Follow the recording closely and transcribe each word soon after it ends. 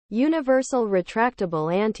Universal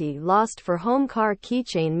Retractable Anti-Lost for Home Car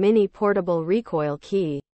Keychain Mini Portable Recoil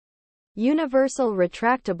Key. Universal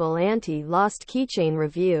Retractable Anti-Lost Keychain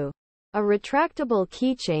Review. A retractable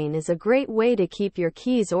keychain is a great way to keep your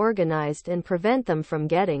keys organized and prevent them from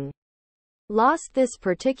getting lost. This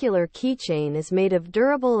particular keychain is made of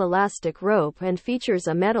durable elastic rope and features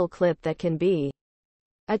a metal clip that can be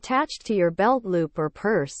attached to your belt loop or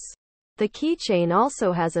purse. The keychain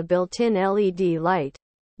also has a built-in LED light,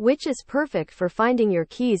 which is perfect for finding your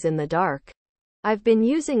keys in the dark. I've been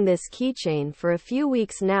using this keychain for a few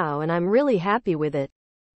weeks now and I'm really happy with it.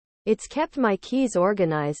 It's kept my keys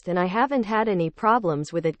organized and I haven't had any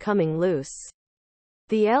problems with it coming loose.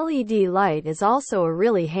 The LED light is also a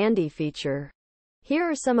really handy feature. Here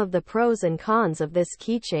are some of the pros and cons of this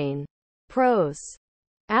keychain. Pros.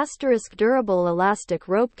 Asterisk durable elastic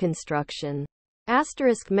rope construction.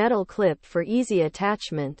 Asterisk metal clip for easy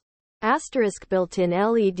attachment. Asterisk built-in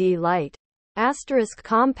LED light. Asterisk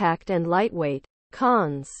compact and lightweight.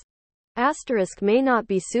 Cons. Asterisk may not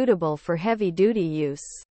be suitable for heavy-duty use.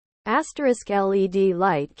 Asterisk LED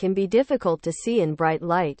light can be difficult to see in bright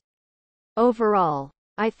light. Overall,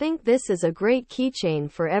 I think this is a great keychain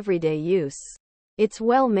for everyday use. It's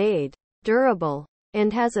well made, durable,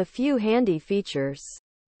 and has a few handy features.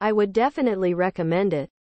 I would definitely recommend it.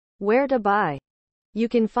 Where to buy? You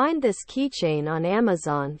can find this keychain on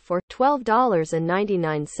Amazon for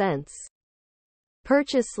 $12.99.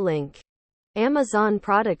 Purchase link. Amazon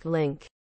product link.